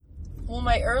Well,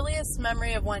 my earliest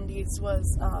memory of Wendy's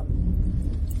was,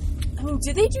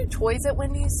 do they do toys at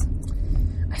Wendy's?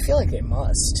 I feel like they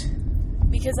must.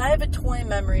 Because I have a toy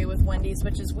memory with Wendy's,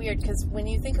 which is weird, because when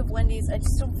you think of Wendy's, I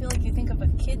just don't feel like you think of a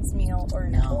kid's meal or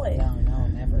a toy. No,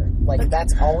 never. Like,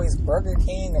 that's always Burger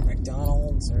King or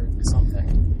McDonald's or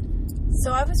something.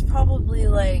 So I was probably,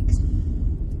 like,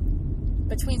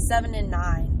 between 7 and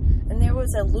 9, and there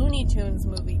was a Looney Tunes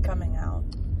movie coming out.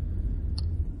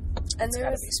 And It's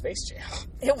gotta be Space Jam.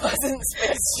 It wasn't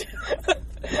Space Jam.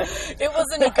 It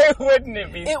wasn't. Why wouldn't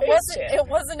it be? It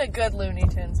wasn't a good Looney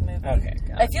Tunes movie. Okay,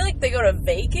 got it. I feel like they go to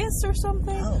Vegas or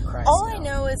something. Oh, Christ! All I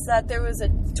know is that there was a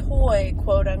toy,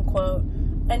 quote unquote,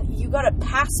 and you got a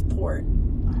passport.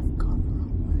 I've gone the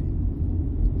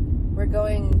wrong way. We're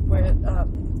going where I've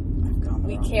gone the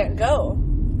we wrong can't way. go.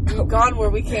 We've gone where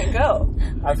we can't go.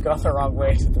 I've gone the wrong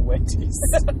way to the Wendy's.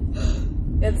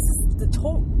 It's the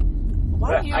toy.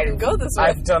 Why do you even go this way?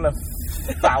 I've done a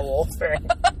foul thing.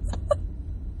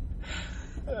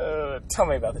 Tell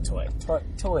me about the toy.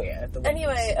 Toy at the Wendy's.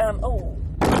 Anyway,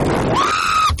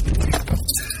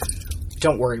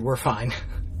 Don't worry, we're fine.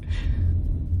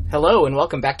 Hello, and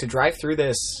welcome back to Drive Through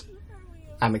This.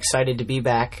 I'm excited to be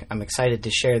back. I'm excited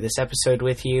to share this episode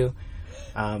with you,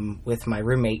 with my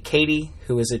roommate Katie,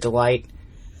 who is a delight.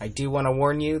 I do want to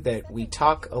warn you that we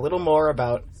talk a little more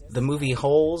about the movie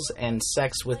Holes and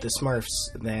sex with the Smurfs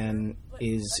than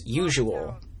is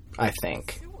usual, I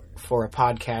think, for a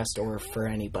podcast or for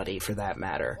anybody for that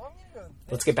matter.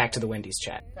 Let's get back to the Wendy's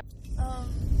chat.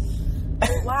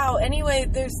 Wow, anyway,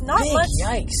 there's not Big much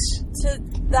yikes. to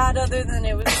that other than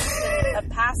it was a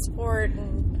passport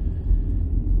and,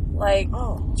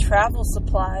 travel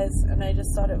supplies, and I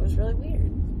just thought it was really weird.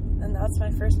 And that's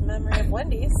my first memory of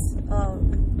Wendy's.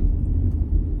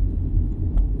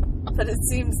 But it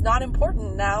seems not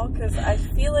important now, because I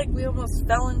feel like we almost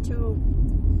fell into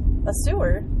a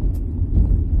sewer.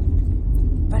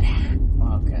 But,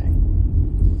 okay.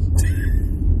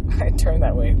 I turned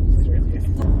that way literally.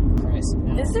 Christ,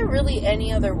 no. Is there really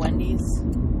any other Wendy's?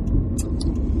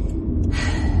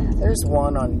 There's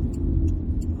one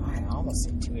on, I almost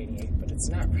said 288, but it's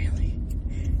not really.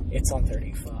 It's on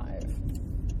 35.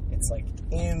 It's like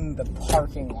in the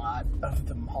parking lot of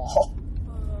the mall.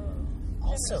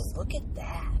 Also, look at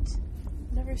that.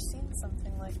 Never seen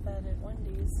something like that at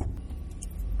Wendy's. Do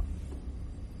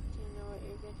you know what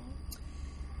you're getting?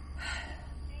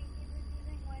 Thank you for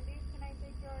choosing Wendy's. Can I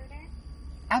take your order?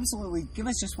 Absolutely. Give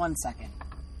us just 1 second.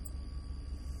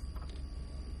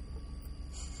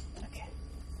 Okay.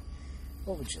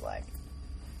 What would you like?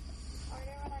 Order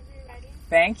whenever you're ready.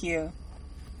 Thank you.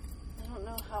 I don't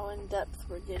know how in depth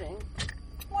we're getting.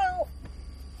 Well,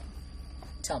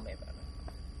 tell me about it.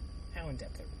 How in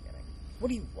depth are we getting? What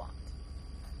do you want?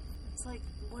 It's like,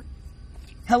 what?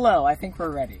 Hello, I think we're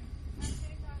ready. Okay,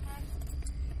 so much.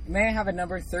 May I have a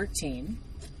number 13?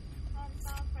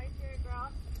 Salt, spicy, or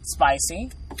grilled.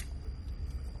 Spicy.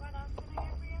 What else can I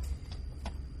get for you?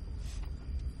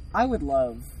 I would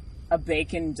love a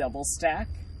bacon double stack.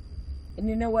 And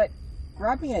you know what?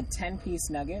 Grab me a 10-piece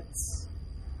nuggets.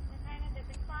 What kind of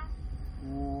dipping sauce?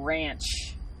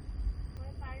 Ranch.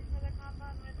 What size for the combo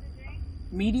and what's the drink?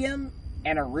 Medium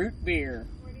and a root beer.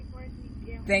 44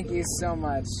 medium. Thank you so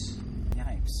much.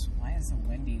 Yipes. Why is the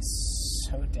Wendy's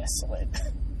so desolate?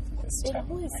 This It time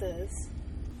of always night? is.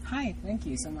 Hi, thank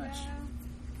you so much.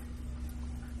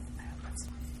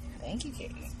 Thank you,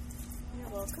 Katie. You're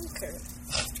welcome, Kurt.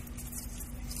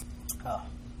 Oh,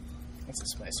 it's a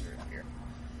spicy root beer.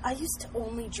 I used to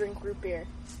only drink root beer.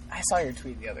 I saw your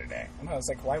tweet the other day, and I was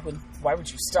like, why would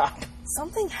you stop?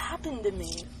 Something happened to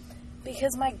me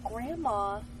because my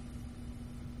grandma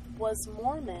was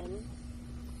Mormon,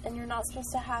 and you're not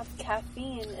supposed to have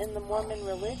caffeine in the Mormon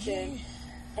religion,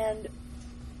 and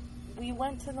we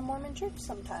went to the Mormon church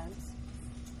sometimes.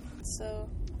 So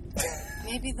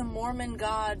maybe the Mormon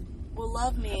God will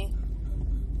love me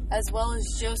as well as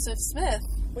Joseph Smith.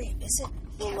 Wait, is it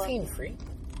caffeine free?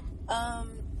 I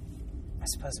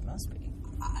suppose it must be.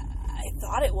 I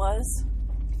thought it was.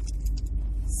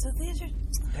 So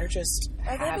They're just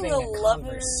Are they having the a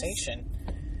lovers? conversation.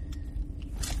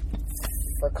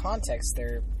 For context,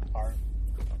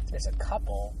 there's a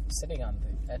couple sitting on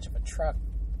the edge of a truck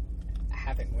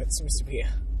having what seems to be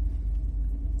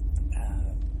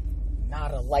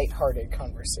not a lighthearted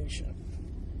conversation.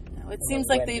 No, it seems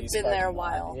like they've Wendy's been there a parking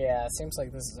lot. while. Yeah, it seems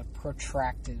like this is a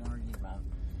protracted argument.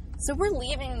 So we're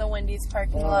leaving the Wendy's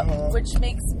parking lot, which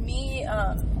makes me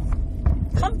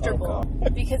comfortable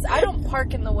because I don't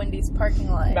park in the Wendy's parking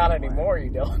lot Not anymore. anymore, you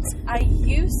don't. I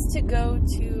used to go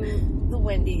to the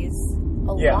Wendy's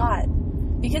a Yeah. lot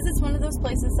because it's one of those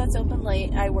places that's open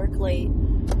late. I work late.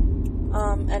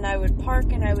 and I would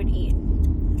park and I would eat.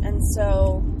 And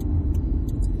so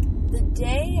the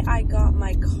day I got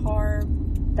my car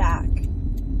back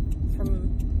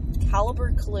from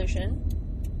Caliber Collision,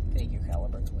 Thank you,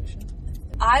 Caliber Collision.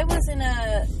 I was in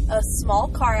a small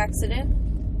car accident,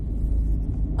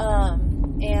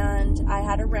 and I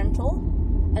had a rental.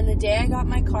 And the day I got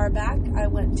my car back, I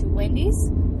went to Wendy's,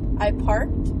 I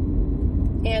parked,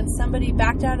 and somebody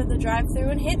backed out of the drive-thru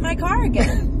and hit my car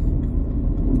again.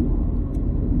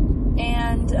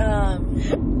 And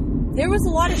there was a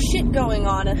lot of shit going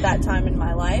on at that time in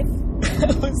my life. I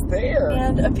was there.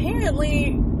 And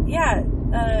apparently,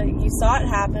 you saw it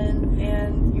happen,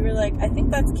 and you were like, I think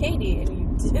that's Katie, and you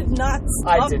did not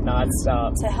stop. I did not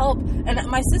stop. To help. And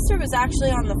my sister was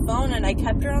actually on the phone, and I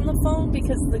kept her on the phone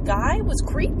because the guy was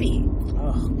creepy.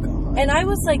 Oh, God. And I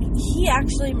was like, he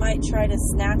actually might try to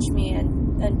snatch me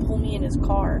and pull me in his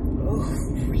car. Oh,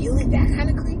 really? That kind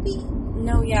of creepy?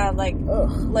 No, yeah, like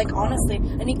Ugh. honestly.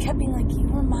 And he kept being like, you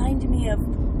remind me of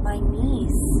my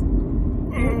niece.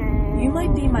 You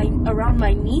might be around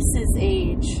my niece's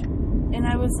age. And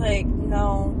I was like,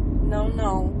 no.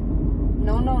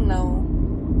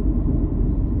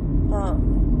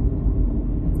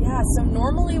 Yeah, so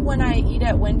normally when I eat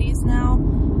at Wendy's now,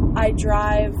 I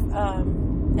drive,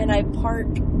 and I park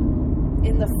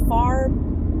in the far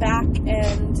back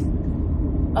end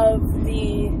of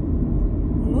the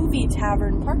movie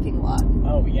tavern parking lot.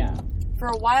 Oh, yeah. For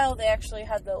a while, they actually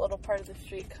had the little part of the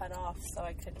street cut off, so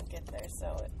I couldn't get there.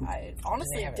 So I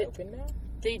honestly Do they have it open now?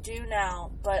 They do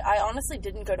now, but I honestly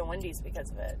didn't go to Wendy's because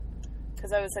of it.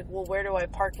 Because I was like, well, where do I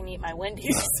park and eat my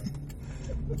Wendy's?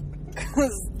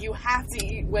 Because you have to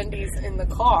eat Wendy's in the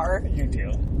car. You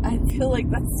do. I feel like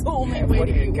that's the only way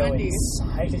to eat go Wendy's.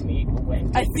 inside and eat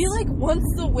Wendy's? I feel like once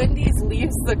the Wendy's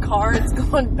leaves the car, it's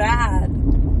gone bad.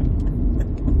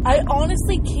 I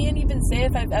honestly can't even say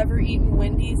if I've ever eaten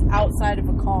Wendy's outside of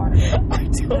a car. I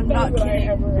don't I'm know not that kidding.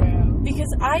 I ever have.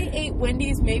 Because I ate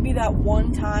Wendy's maybe that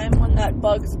one time when that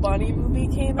Bugs Bunny movie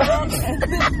came out, and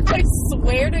then I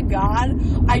swear to God,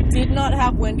 I did not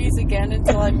have Wendy's again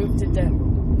until I moved to Denver.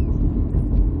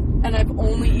 And I've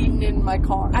only eaten in my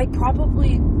car. I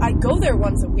go there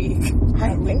once a week.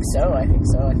 I think so. I think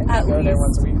I At go there least.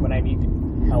 once a week when I need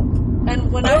help.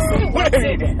 And when I say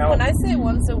Help.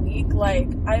 once a week, like,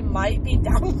 I might be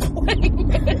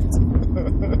downplaying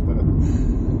it.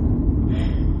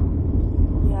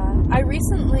 Yeah. I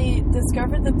recently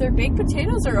discovered that their baked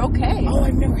potatoes are okay. Oh,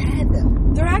 I've never had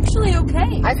them. They're actually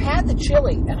okay. I've had the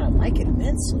chili, and I like it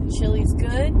immensely. Chili's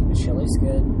good. The chili's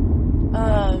good.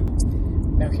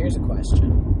 Now, here's a question.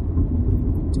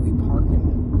 Do we park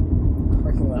in the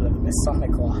parking lot of the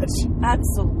Masonic Lodge?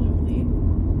 Absolutely.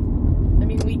 I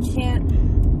mean, we can't...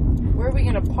 Where are we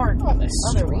going to park On the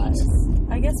otherwise? street.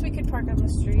 I guess we could park on the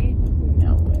street.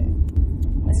 No way.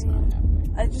 That's not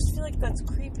happening. I just feel like that's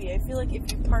creepy. I feel like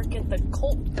if you park at the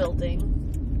cult building,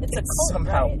 it's a cult,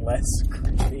 somehow right? less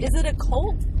creepy. Is it a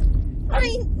cult?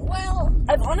 Well,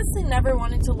 I've honestly never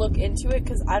wanted to look into it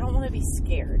because I don't want to be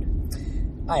scared.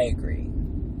 I agree.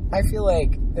 I feel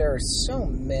like there are so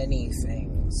many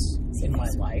things in my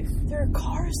life. There are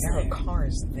cars There there. are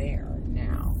cars there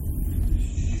now.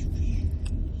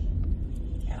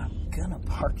 And I'm gonna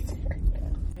park there.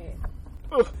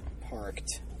 Ugh.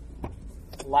 Parked.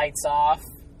 Lights off.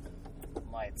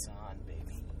 Lights on,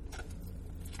 baby.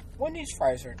 Wendy's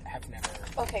fries have never...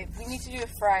 Okay, we need to do a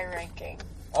fry ranking.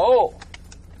 Oh!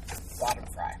 Bottom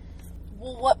fry.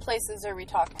 Well, what places are we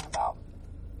talking about?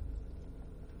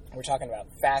 We're talking about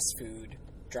fast food,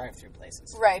 drive-thru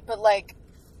places. Right, but like,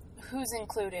 who's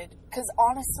included? Because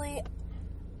honestly,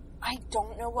 I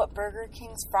don't know what Burger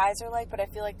King's fries are like, but I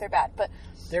feel like they're bad. But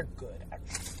They're good,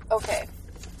 actually. okay,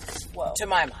 whoa. To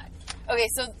my mind. Okay,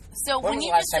 so When when was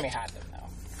you the last just time you had them,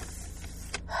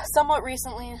 though? somewhat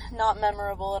recently, not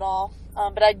memorable at all.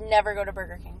 But I'd never go to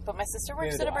Burger King. But my sister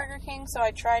works Neither at a do I. Burger King, so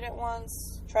I tried it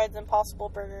once. Tried the Impossible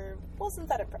Burger. Wasn't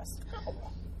that impressed. Oh.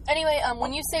 Anyway,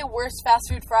 when you say worst fast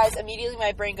food fries, immediately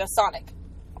my brain goes Sonic.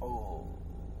 Oh,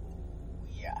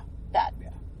 yeah. Bad. Yeah,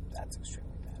 that's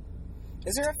extremely bad.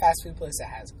 Is there a fast food place that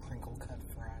has crinkle cut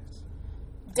fries?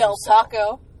 Del So-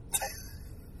 Taco.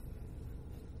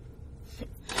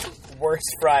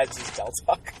 Worst fries is Del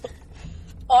Taco.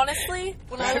 Honestly,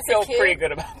 when I I was feel a kid, pretty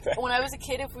good about that. when I was a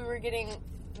kid, if we were getting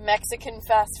Mexican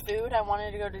fast food, I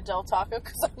wanted to go to Del Taco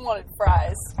because I wanted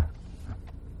fries.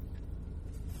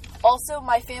 Also,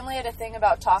 my family had a thing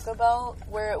about Taco Bell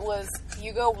where it was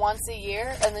you go once a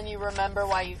year and then you remember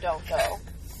why you don't go.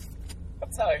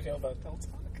 That's how I feel about Del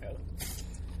Taco.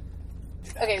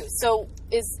 Okay, so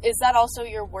is that also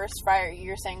your worst fry, or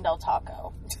you're saying Del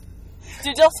Taco?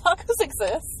 Do Del Tacos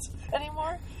exist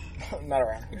anymore? Not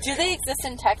around here. Do they exist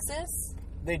in Texas?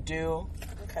 They do.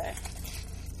 Okay.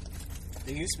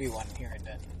 There used to be one here in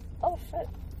Denton. Oh, shit.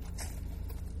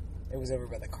 It was over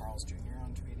by the Carl's Jr.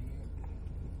 on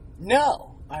 288.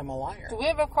 No! I'm a liar. Do we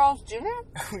have a Carl's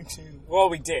Jr.? We do. Well,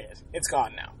 we did. It's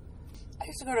gone now. I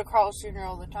used to go to Carl's Jr.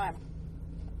 all the time.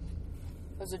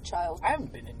 As a child. I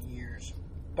haven't been in years.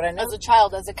 But I know... As a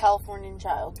child, as a Californian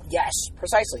child. Yes,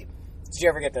 precisely. Did you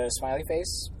ever get the smiley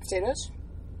face potatoes?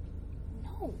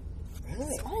 No.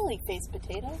 Really? Smiley face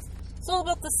potatoes. It's all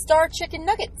about the Star Chicken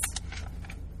Nuggets.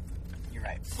 You're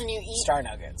right. And you eat... Star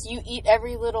Nuggets. You eat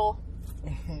every little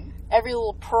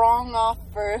prong off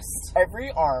first.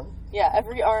 Every arm. Yeah,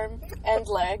 every arm and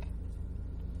leg.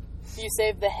 You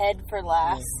save the head for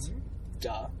last. Mm-hmm.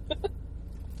 Duh.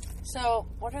 So,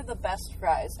 what are the best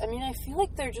fries? I mean, I feel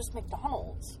like they're just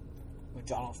McDonald's.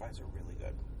 McDonald's fries are really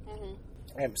good.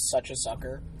 Mm-hmm. I am such a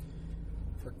sucker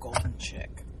for Golden Chick.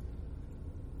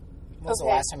 When was the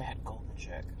Okay. last time I had Golden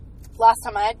Chick? Last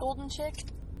time I had Golden Chick,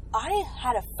 I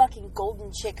had a fucking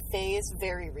Golden Chick phase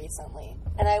very recently.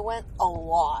 And I went a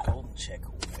lot. Golden Chick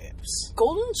whips.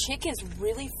 Golden Chick is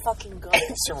really fucking good.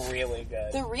 It's really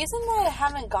good. The reason why I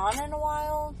haven't gone in a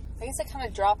while, I guess I kind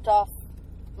of dropped off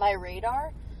my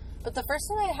radar. But the first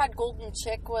time I had Golden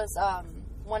Chick was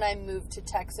when I moved to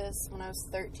Texas when I was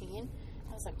 13.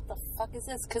 I was like, what the fuck is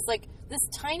this? Because, like, this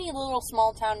tiny little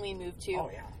small town we moved to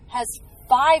has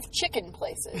 5 chicken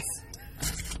places.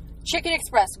 Chicken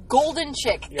Express, Golden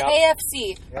Chick, Yep.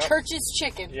 KFC, Yep. Church's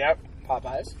Chicken. Yep.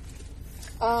 Popeyes.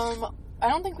 I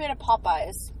don't think we had a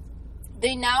Popeyes.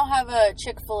 They now have a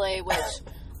Chick-fil-A, which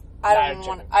I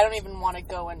don't even want to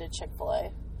go into Chick-fil-A.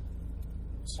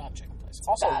 It's not a chicken place.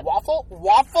 Also, Bad.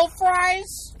 waffle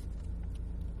fries?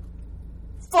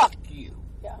 Fuck you.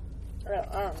 Yeah. I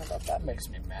don't know about that. That makes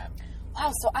me mad.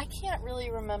 Wow, so I can't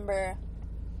really remember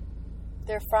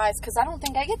their fries, because I don't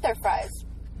think I get their fries.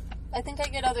 I think I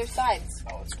get other sides.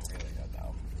 Oh, it's really good,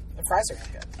 though. The fries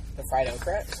are good. The fried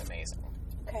okra is amazing.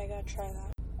 Okay, I gotta try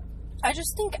that. I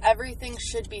just think everything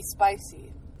should be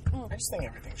spicy. I just think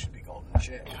everything should be Golden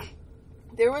Chick.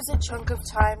 There was a chunk of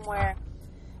time where,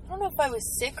 I don't know if I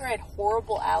was sick or had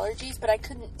horrible allergies, but I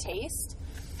couldn't taste.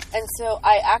 And so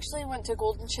I actually went to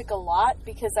Golden Chick a lot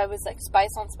because I was like spice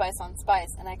on spice on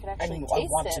spice, and I could actually And taste I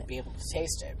want it. to be able to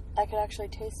taste it. I could actually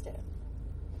taste it.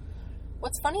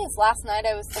 What's funny is last night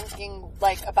I was thinking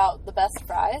like about the best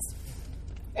fries,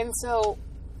 and so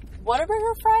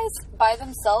Whataburger fries by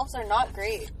themselves are not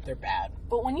great, They're bad.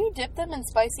 but when you dip them in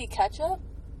spicy ketchup,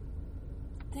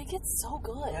 they get so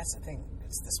good. That's the thing.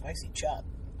 It's the spicy chub.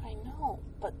 I know,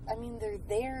 but I mean they're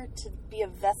there to be a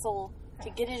vessel to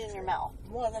get it in your mouth.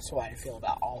 Well, that's why I feel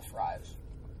about all fries.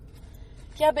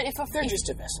 Yeah, but if They're just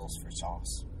a vessels for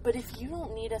sauce. but if you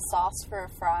don't need a sauce for a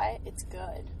fry, it's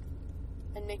good.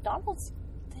 And McDonald's,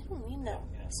 they don't need no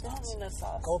sauce.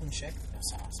 Golden Chick, no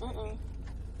sauce. Baby. Mm-mm.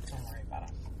 Don't worry about it.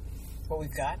 What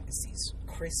we've got is these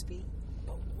crispy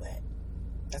but wet.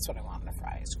 That's what I want in a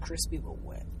fry. It's crispy but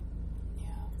wet. Yeah.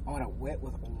 I want it wet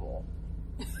with oil.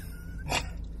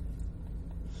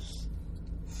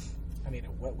 I need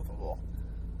it wet with oil.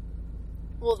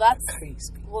 Well, that's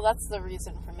Crispy. the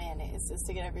reason for mayonnaise is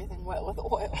to get everything wet with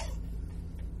oil.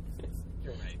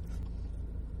 You're right.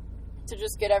 To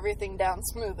just get everything down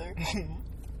smoother.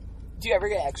 Do you ever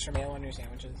get extra mayo on your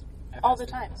sandwiches? All the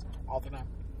time. All the time.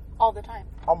 All the time.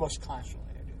 Almost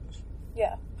constantly I do this.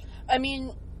 Yeah. I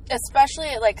mean, especially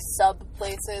at like sub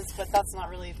places, but that's not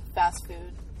really fast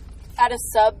food. At a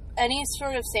sub, any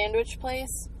sort of sandwich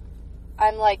place,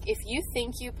 I'm like, if you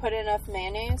think you put enough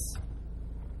mayonnaise,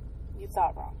 you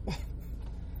thought wrong.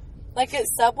 Like at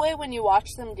Subway, when you watch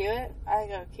them do it, I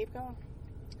go, keep going.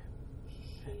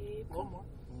 Keep A little going. more.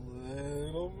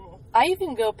 Little more. I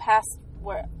even go past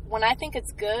where, when I think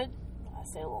it's good, I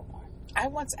say a little more. I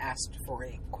once asked for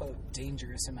a, quote,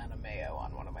 dangerous amount of mayo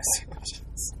on one of my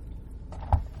sandwiches.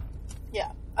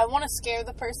 Yeah. I want to scare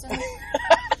the person.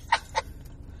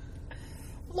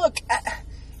 Look,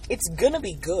 it's gonna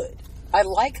be good. I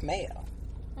like mayo.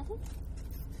 Mhm.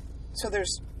 So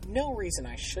there's no reason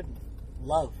I shouldn't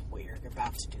love what you're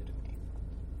about to do to me.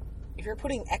 If you're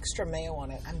putting extra mayo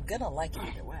on it, I'm gonna like it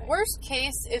either way. Worst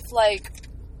case, if like,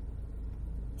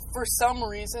 for some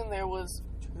reason there was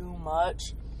too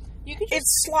much, you could It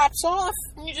just, slops off.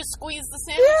 you just squeeze the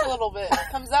sandwich a little bit. It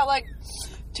comes out like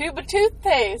tube of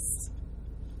toothpaste.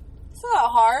 It's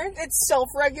not hard. It's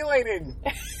self-regulating.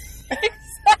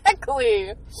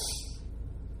 Exactly.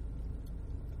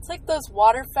 It's like those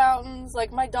water fountains.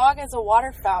 Like my dog has a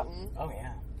water fountain, Oh,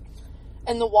 yeah.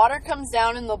 and the water comes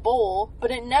down in the bowl,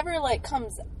 but it never like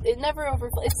it never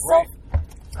overflows. It's Right.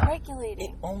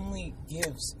 self-regulating. It only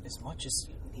gives as much as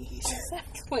you need?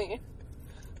 Exactly.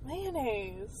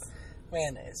 Mayonnaise.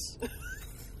 Mayonnaise.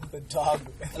 The dog.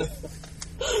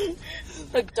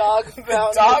 The dog The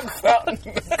fountain. dog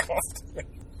fountain.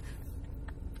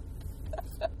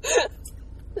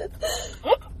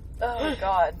 Oh,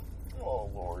 God. Oh,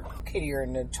 Lord. Katie, you're a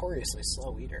notoriously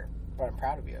slow eater, but I'm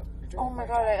proud of you. You're doing Oh, a my great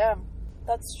God, job. I am.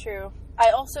 That's true.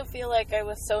 I also feel like I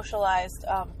was socialized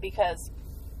because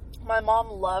my mom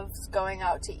loves going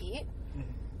out to eat,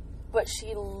 but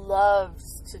she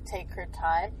loves to take her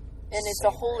time, and it's a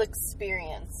Same whole here.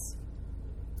 experience.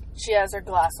 She has her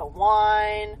glass of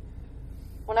wine.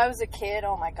 When I was a kid,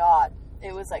 oh my God,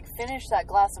 it was like, finish that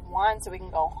glass of wine so we can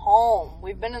go home.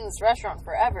 We've been in this restaurant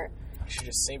forever. She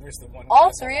just savors the one. All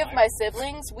glass three of wine. my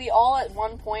siblings, we all at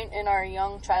one point in our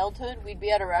young childhood, we'd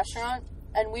be at a restaurant,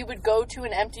 and we would go to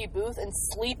an empty booth and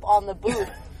sleep on the booth.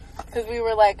 Because we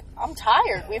were like, I'm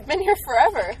tired. We've been here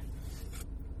forever.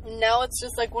 Now it's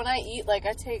just like when I eat, like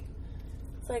I take,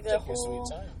 it's like a Take your whole,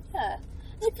 sweet time. yeah.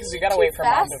 Because you gotta wait for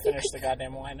mom to finish the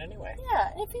goddamn wine anyway. Yeah,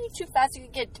 and if you eat too fast, you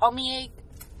could get tummy ache.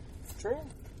 True.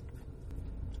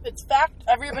 It's fact.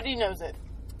 Everybody knows it.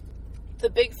 The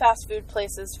big fast food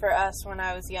places for us when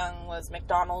I was young was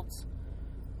McDonald's,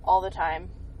 all the time,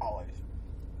 Always.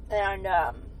 and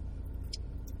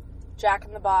Jack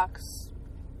in the Box.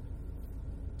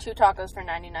 2 tacos for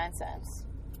 99 cents.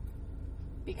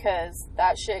 Because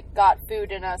that shit got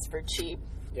food in us for cheap.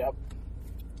 Yep.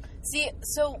 See,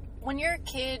 so when you're a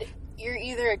kid, you're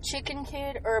either a chicken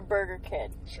kid or a burger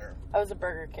kid. Sure. I was a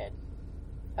burger kid.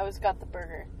 I always got the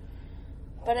burger.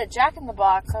 But at Jack in the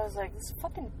Box, I was like, this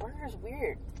fucking burger's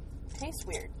weird. It tastes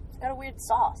weird. It's got a weird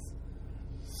sauce.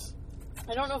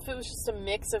 I don't know if it was just a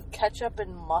mix of ketchup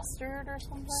and mustard or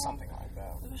something. Something like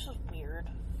that. It was just weird.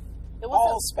 It All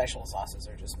wasn't. special sauces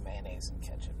are just mayonnaise and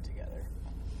ketchup together.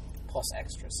 Plus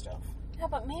extra stuff. Yeah,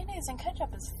 but mayonnaise and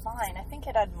ketchup is fine. I think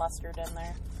it had mustard in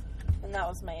there. And that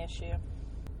was my issue.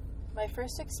 My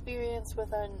first experience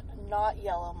with a not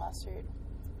yellow mustard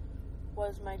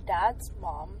was my dad's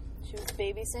mom. She was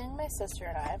babysitting my sister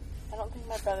and I. I don't think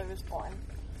my brother was born.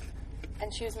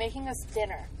 And she was making us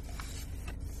dinner.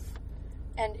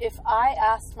 And if I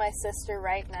asked my sister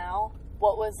right now,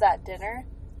 what was that dinner?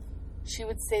 She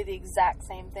would say the exact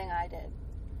same thing I did.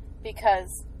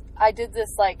 Because I did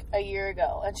this like a year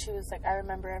ago, and she was like, I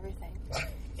remember everything.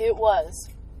 It was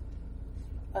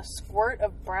a squirt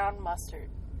of brown mustard,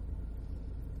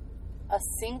 a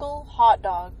single hot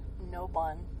dog, no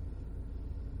bun,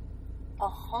 a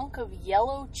hunk of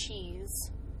yellow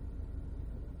cheese,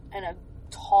 and a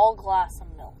tall glass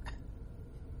of milk.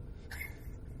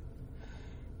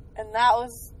 And that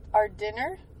was our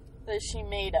dinner that she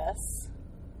made us.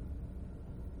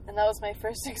 And that was my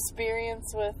first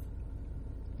experience with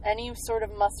any sort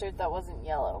of mustard that wasn't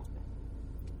yellow.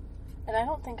 And I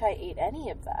don't think I ate any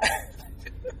of that.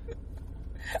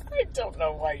 I don't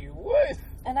know why you would.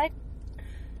 And I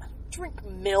drink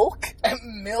milk.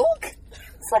 Milk?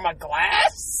 From a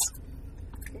glass?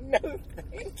 No,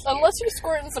 thank you. Unless you're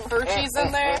squirting some Hershey's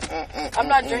in there, I'm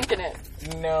not drinking it.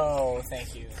 No,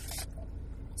 thank you.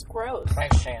 It's gross. I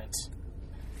shan't.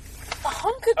 A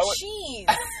hunk of Oh, cheese.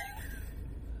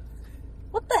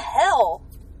 What the hell?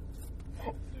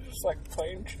 Just like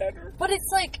plain cheddar. But it's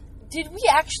like, did we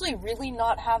actually really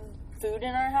not have food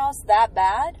in our house that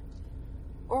bad?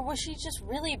 Or was she just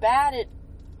really bad at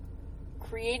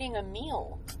creating a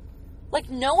meal? Like,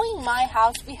 knowing my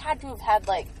house, we had to have had,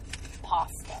 like,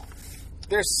 pasta.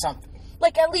 There's something.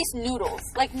 Like, at least noodles.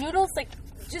 Like, noodles, like,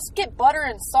 just get butter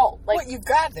and salt. Like, What you've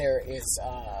got there is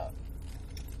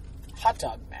hot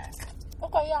dog mac.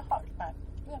 okay, yeah, hot dog.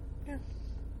 Yeah.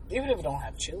 Even if it don't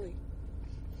have chili.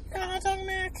 You got hot dog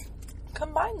mac.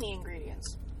 Combine the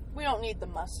ingredients. We don't need the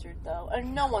mustard, though.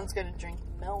 And no one's gonna drink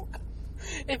milk.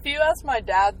 If you ask my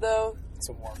dad, though, It's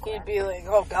a war he'd crime. be like,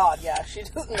 oh, God, yeah, she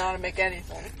doesn't know how to make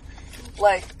anything.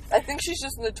 Like, I think she's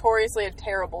just notoriously a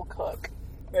terrible cook.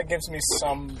 That gives me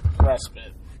some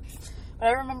respite. But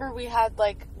I remember we had,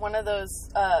 like, one of those,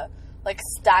 like,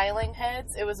 styling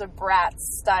heads. It was a Bratz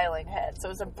styling head. So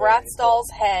it was a Bratz doll's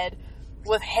head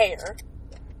with hair.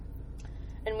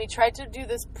 And we tried to do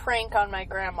this prank on my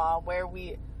grandma where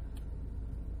we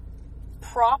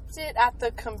propped it at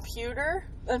the computer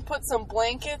and put some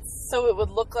blankets so it would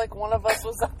look like one of us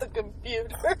was at the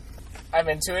computer. I'm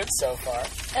into it so far.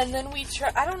 And then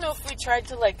I don't know if we tried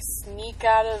to, like, sneak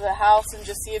out of the house and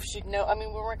just see if she'd know. I mean,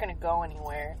 we weren't going to go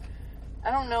anywhere. I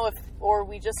don't know or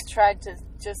we just tried to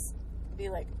just be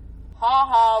like,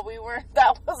 ha,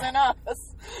 that wasn't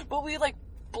us. But we, like,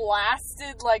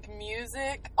 blasted, like,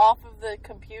 music off of the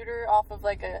computer, off of,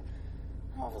 like, I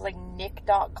don't know if it was, like,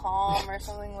 nick.com or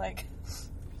something, like.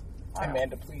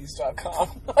 AmandaPlease.com.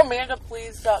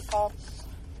 AmandaPlease.com.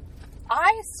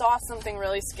 I saw something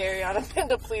really scary on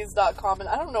AmandaPlease.com, and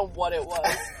I don't know what it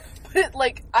was. But,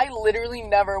 I literally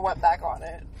never went back on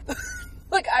it.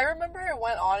 I remember I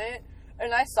went on it,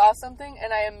 and I saw something,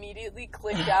 and I immediately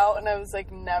clicked out, and I was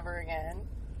like, never again.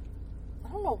 I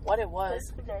don't know what it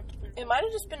was. It might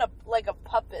have just been a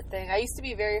puppet thing. I used to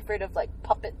be very afraid of,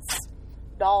 puppets,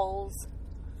 dolls.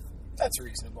 That's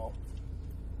reasonable.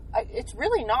 It's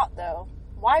really not, though.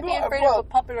 Why be afraid of a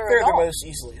puppet or a They're doll? the most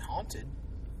easily haunted.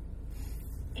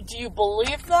 Do you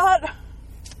believe that?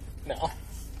 No.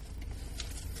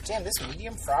 Damn, this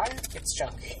medium fry, it's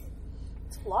chunky.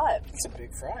 It's a lot. It's a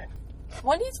big fry.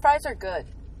 Wendy's fries are good.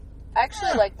 I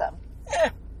actually like them. Eh.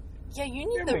 Yeah, you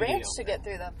need They're the ranch mediocre. to get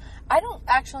through them. I don't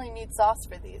actually need sauce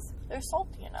for these. They're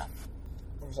salty enough.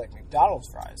 It was like McDonald's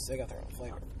fries. They got their own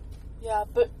flavor. Yeah,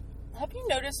 but have you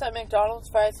noticed that McDonald's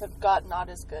fries have got not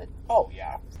as good? Oh,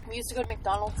 yeah. We used to go to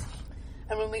McDonald's,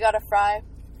 and when we got a fry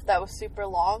that was super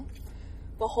long,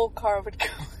 the whole car would go,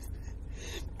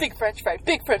 big French fry,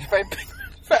 big French fry, big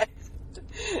French fry.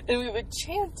 And we would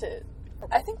chant it.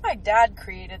 I think my dad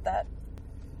created that.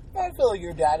 I feel like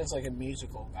your dad is like a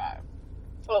musical guy.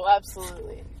 Oh,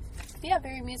 absolutely. Yeah,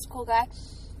 very musical guy.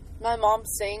 My mom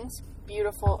sings.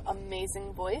 Beautiful,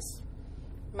 amazing voice.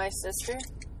 My sister,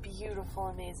 beautiful,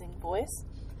 amazing voice.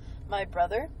 My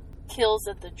brother kills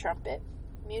at the trumpet.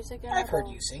 Music. I've heard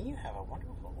you sing. You have a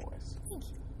wonderful voice. Thank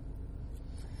you.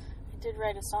 I did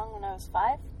write a song when I was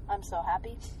 5. I'm so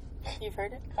happy. You've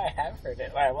heard it? I have heard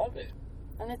it. I love it.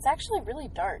 And it's actually really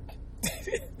dark.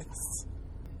 It's-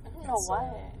 I don't know It's,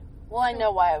 why. Well, I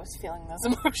know why I was feeling those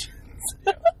emotions.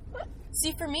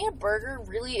 See, for me, a burger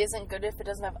really isn't good if it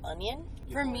doesn't have onion.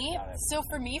 For me,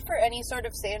 for any sort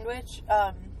of sandwich,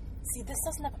 see, this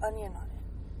doesn't have onion on it.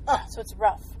 Ah. So it's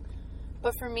rough.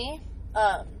 But for me,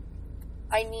 for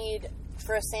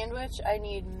a sandwich, I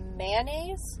need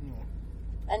mayonnaise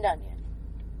and onion.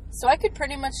 So I could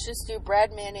pretty much just do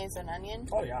bread, mayonnaise, and onion.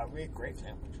 Oh, yeah. We had great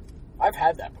sandwich. I've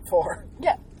had that before.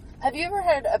 Yeah. Have you ever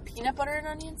had a peanut butter and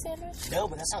onion sandwich? No,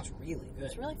 but that sounds really good.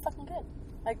 It's really fucking good.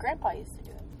 My grandpa used to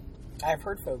do it. I've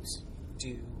heard folks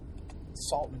do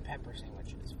salt and pepper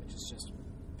sandwiches, which is just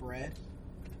bread,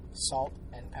 salt,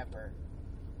 and pepper,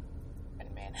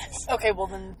 and mayonnaise. Okay, well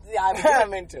then, yeah,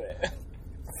 I'm into it. I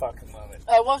fucking love it.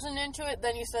 I wasn't into it,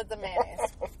 then you said the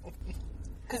mayonnaise.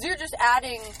 Because you're just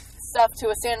adding stuff to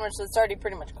a sandwich that's already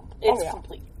pretty much complete. It's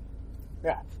complete.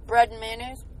 Yeah. Bread and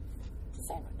mayonnaise, it's a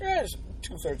sandwich. Yeah, it's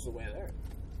 2/3 of the way there.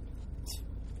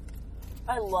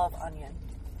 I love onion.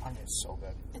 Onion's so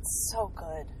good. It's so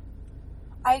good.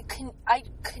 I can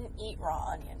eat raw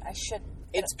onion. I shouldn't.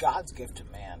 It's God's gift to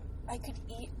man. I could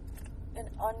eat an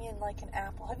onion like an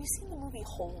apple. Have you seen the movie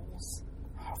Holes?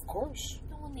 Of course. You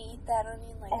know when they eat that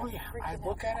onion like Oh, a yeah. freaking I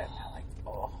look at it apple? and I'm like,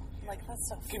 oh. I'm like, that's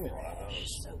so Give me one of fresh,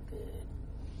 those. so good.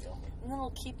 Yummy. And then it'll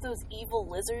keep those evil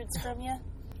lizards from you.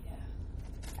 Yeah.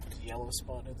 Yellow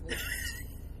spotted lizards.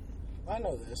 I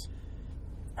know this.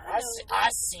 I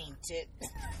seen it.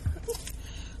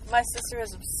 My sister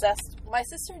is obsessed. My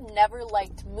sister never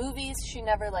liked movies. She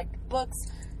never liked books.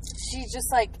 She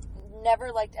just,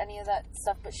 never liked any of that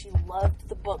stuff, but she loved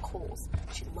the book Holes.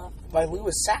 She loved them. By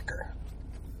Lewis Sacker.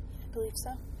 I believe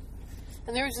so.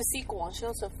 And there was a sequel, and she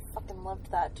also fucking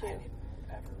loved that, too.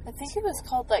 I think it was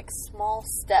called, Small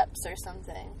Steps or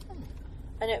something.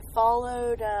 And it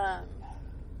followed,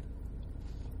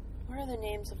 what are the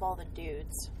names of all the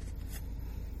dudes?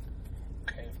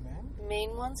 Caveman.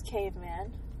 Main one's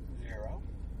Caveman. Zero.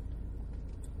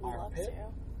 We love Armpit.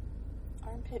 Zero.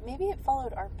 Armpit. Maybe it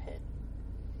followed Armpit.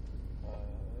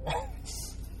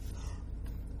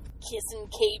 Kissing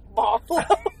Kate Barlow.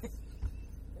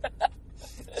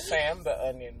 Sam the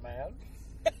Onion Man.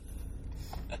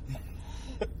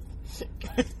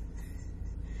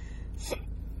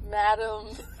 Madam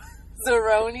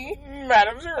Zeroni.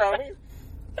 Madam Zeroni.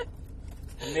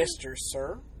 Mr.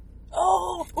 Sir.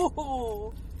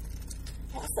 Oh!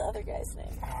 What was the other guy's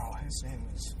name? Oh, his name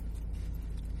was...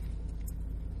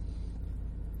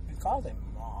 They called him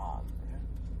Mom.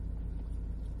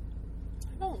 I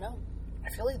don't know. I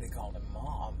feel like they called him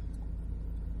Mom.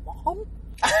 Mom?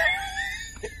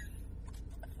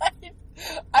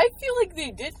 I feel like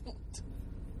they didn't.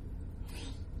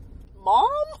 Mom?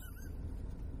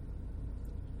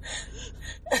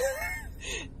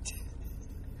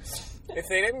 If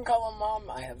they didn't call him Mom,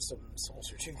 I have some soul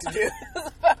searching to do. I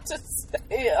was about to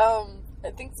say, I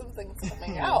think something's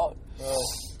coming out.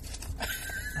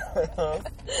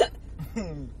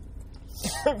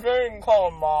 If they didn't call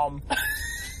him Mom,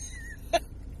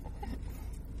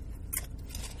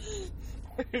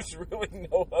 there's really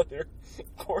no other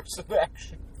course of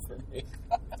action for for me.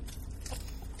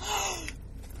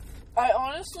 I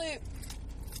honestly,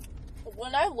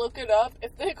 when I look it up,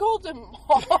 if they called him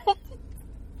Mom,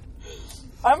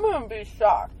 I'm gonna be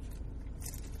shocked.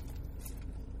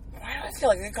 Why do I feel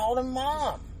like they called him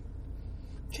Mom?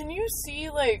 Can you see,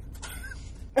 like,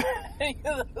 any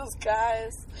of those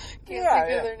guys? Can't Yeah, think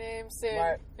yeah. of their names.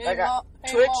 Saying, Like Mom,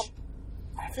 hey, Twitch. Mom.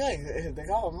 I feel like they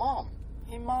call him Mom.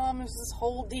 Hey, Mom, is this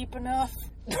hole deep enough?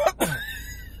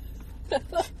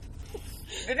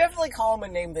 They definitely call him a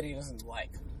name that he doesn't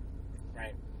like,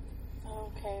 right?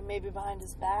 Okay, maybe behind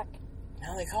his back.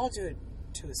 No, they call it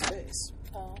to his face.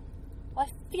 Oh. Well,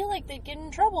 I feel like they'd get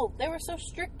in trouble. They were so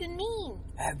strict and mean.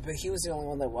 But he was the only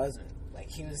one that wasn't. Like,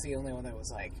 he was the only one that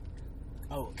was like,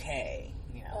 okay,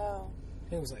 you know. Oh.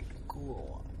 He was like the cool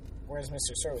one. Whereas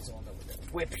Mr. Sir was the one that would go,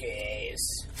 whip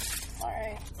his.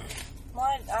 Alright. Well,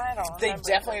 I don't They remember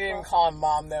definitely that didn't well. call him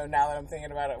Mom, though, now that I'm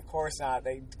thinking about it. Of course not.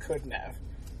 They couldn't have.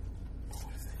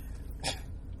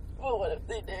 Well, what if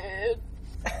they did?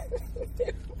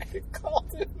 They might have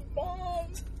called him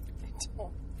Mom.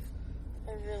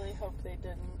 I really hope they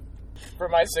didn't. For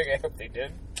my sake, I hope they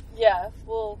did. Yeah,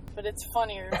 well, but it's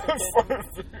funnier if they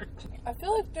didn't. I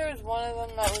feel like there was one of them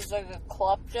that was like a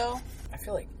klepto. I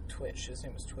feel like Twitch. His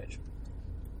name was Twitch.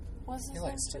 Was He his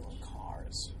likes name stealing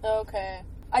cars. Okay.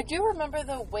 I do remember,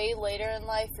 though, way later in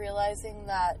life, realizing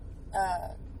that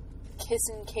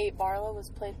Kissin' Kate Barlow was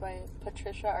played by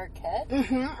Patricia Arquette.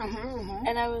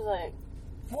 And I was like,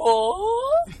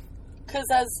 what? Because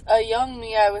as a young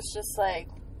me, I was just like,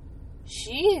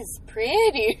 she's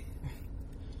pretty.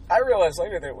 I realized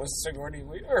later that it was Sigourney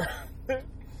Weaver.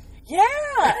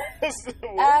 Yeah! As,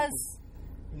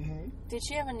 Mm-hmm. did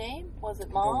she have a name? Was it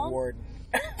The Mom? warden.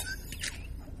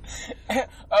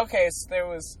 Okay, so there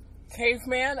was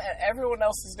Caveman, and everyone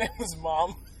else's name was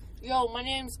Mom. Yo, my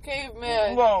name's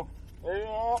Caveman. Mom.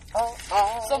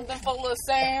 Something full of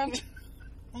sand.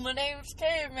 My name's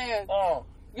Caveman. Oh,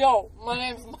 Yo, my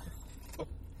name's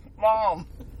Mom.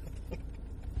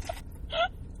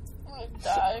 I'm gonna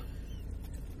die.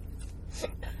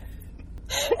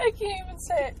 I can't even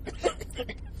say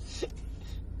it.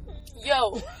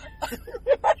 Yo.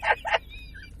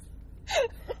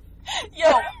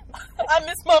 Yo, I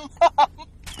miss my mom.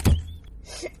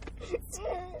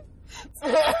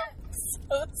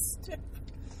 So stupid.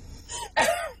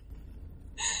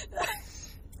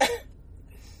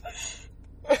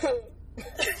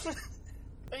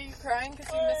 Are you crying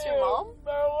because you miss your mom?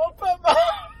 No, I love my mom.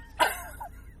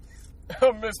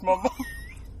 I miss my mom.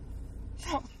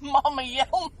 Mama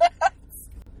yelled at.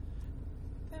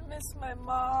 I miss my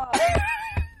mom.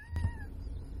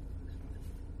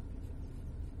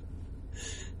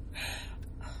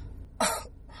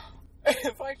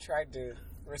 If I tried to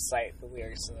recite the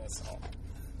lyrics to that song,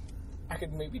 I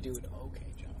could maybe do an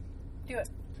okay job. Do it.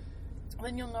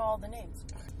 Then you'll know all the names.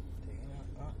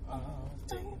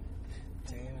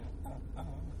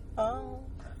 But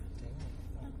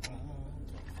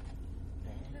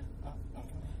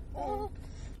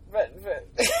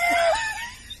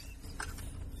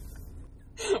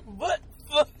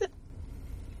But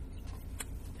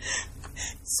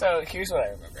so here's what I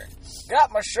remember.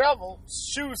 Got my shovel,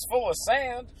 shoes full of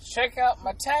sand. Check out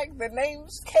my tag, the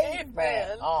name's Caveman.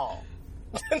 Caveman. Oh.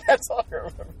 That's all I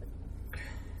remember.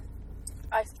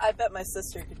 I bet my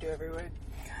sister could do every word.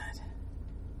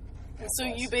 God. So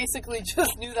you basically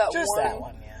just knew that Just one. that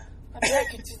one, yeah. I bet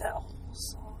I could do that whole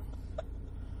song.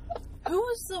 Who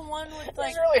was the one with I like?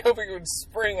 was really hoping it would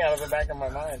spring out of the back of my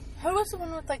mind. Who was the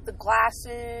one with like the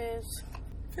glasses?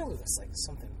 I feel it was like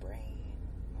something brain.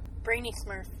 Brainy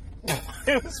Smurf.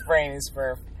 It was Brainy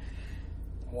Smurf.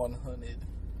 100.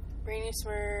 Brainy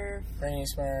Smurf. Brainy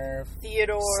Smurf.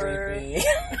 Theodore. Sleepy.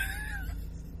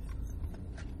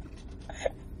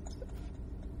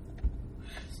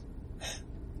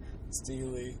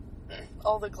 Steely.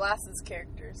 All the glasses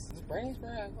characters. Does Brainy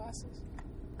Smurf have glasses?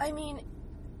 I mean,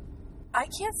 I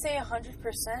can't say 100%,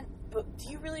 but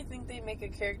do you really think they make a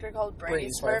character called Brainy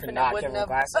Smurf and it not wouldn't give him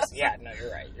have glasses? Yeah, no,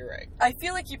 you're right. You're right. I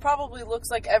feel like he probably looks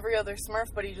like every other Smurf,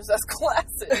 but he just has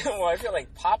glasses. Well, I feel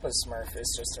like Papa Smurf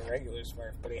is just a regular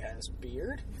Smurf, but he has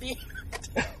beard.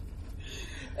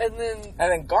 And then,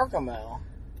 And then Gargamel.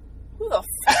 who the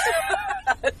f***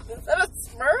 is that a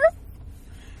Smurf?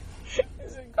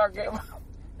 Is it Gargamel?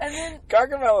 And then,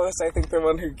 Gargamel is, I think, the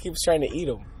one who keeps trying to eat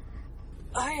him.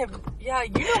 yeah,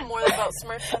 you know more about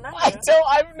Smurfs than I I do. don't.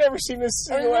 I've never seen a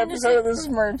single And then is episode of the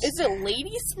Smurfs. Is it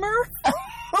Lady Smurf?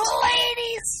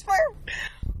 Lady Smurf.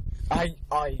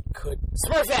 I could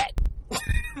Smurfette.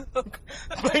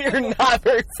 But you're not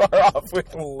very far off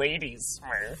with Lady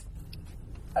Smurf.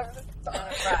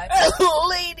 Fries.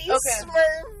 Lady Okay.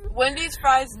 Smurf. Wendy's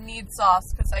fries need sauce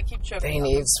because I keep choking. They on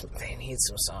need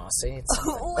some sauce. They need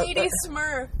some them. Lady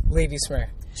Smurf. Lady Smurf.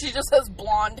 She just has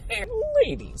blonde hair.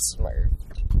 Lady Smurf.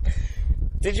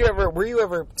 Were you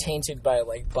ever tainted by,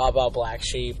 like, Baba Black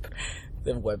Sheep,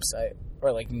 the website?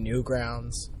 Or, like,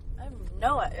 Newgrounds?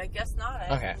 No, I guess not.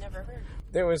 I've Okay. never heard.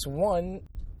 There was one,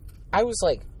 I was,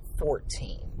 like,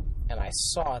 14, and I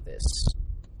saw this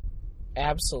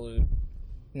absolute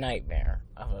nightmare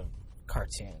of a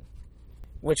cartoon.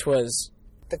 Which was,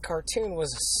 the cartoon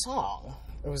was a song.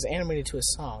 It was animated to a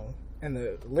song, and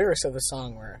the lyrics of the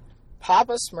song were,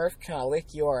 Papa Smurf, can I lick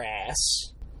your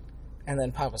ass? And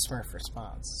then Papa Smurf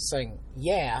responds, saying,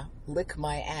 yeah, lick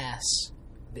my ass,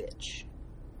 bitch.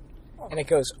 And it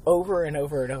goes over and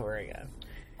over and over again.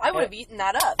 I would have eaten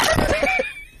that up.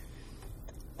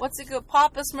 What's it go?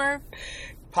 Papa Smurf,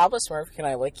 Papa Smurf, can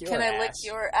I lick your ass? can I lick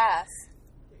your ass?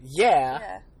 Yeah,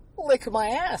 Yeah. lick my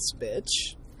ass,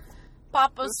 bitch.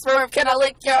 Papa Smurf, can I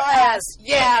lick your ass?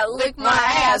 Yeah, lick my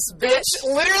ass, bitch.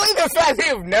 Literally the fact that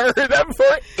you've never heard that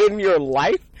before in your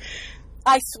life.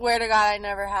 I swear to God, I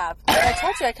never have. I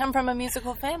told you, I come from a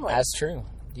musical family. That's true.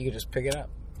 You could just pick it up.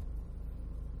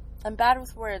 I'm bad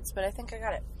with words, but I think I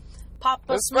got it.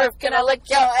 Papa Smurf, can I lick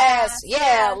your ass?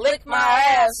 Yeah, lick my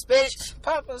ass, bitch.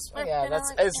 Papa Smurf. Yeah, can I that's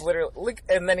lick it's literally lick,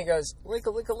 and then he goes lick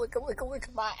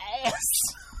my ass.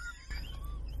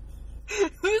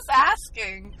 Who's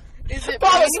asking? Is it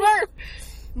Papa Brainy? Smurf.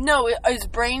 No, is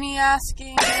Brainy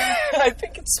asking? I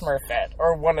think it's Smurfette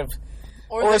or one of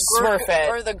Or, Or the Smurfette.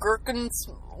 Or the Gherkin...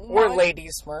 or Lady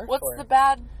Smurf. What's or the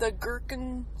bad... The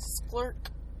Gherkin splurk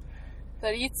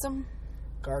that eats them?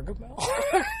 Gargamel?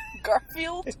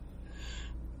 Garfield?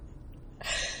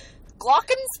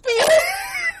 Glockenspiel?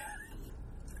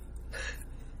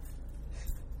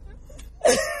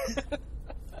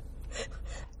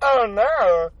 Oh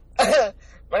no!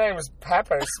 My name is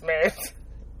Papa Smurf.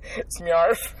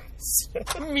 Smurf.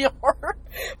 Muir?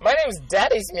 My name's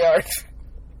Daddy Smurf.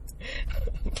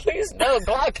 Please no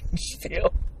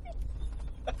Glockenspiel.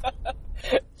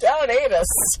 Don't eat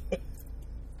us.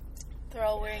 They're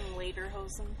all wearing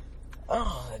lederhosen.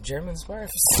 Oh, the German Smurfs.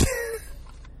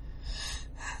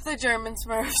 The German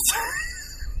Smurfs.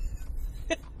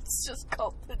 It's just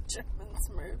called the German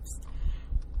Smurfs.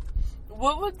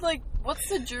 What's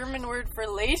the German word for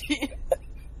lady?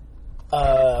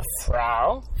 Frau.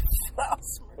 Frau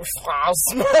Smurf. Frau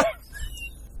Smurf.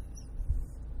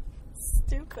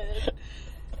 Stupid.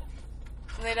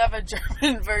 And they'd have a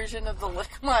German version of the lick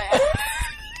my ass.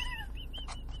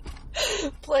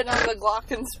 Played on the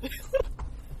Glockenspiel.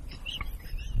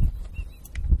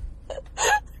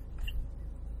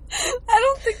 I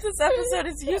don't think this episode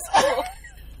is useful.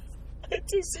 I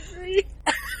disagree.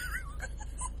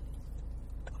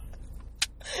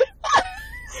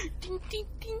 Dink, dink,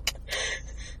 dink.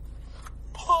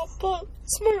 Papa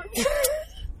Smurf.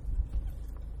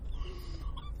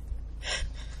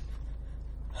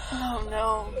 Oh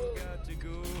no.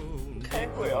 Okay.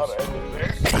 We ought to end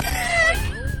it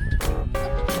there.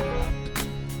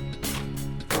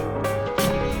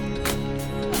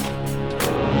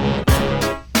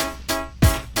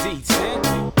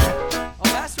 D10. Oh,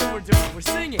 that's what we're doing. We're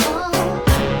singing.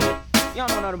 Y'all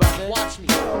don't know about that. Watch me.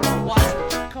 Watch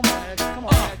me. Come on, Ed. Come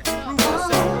on, Ed. Prove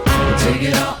myself. Take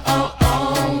it all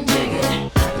on.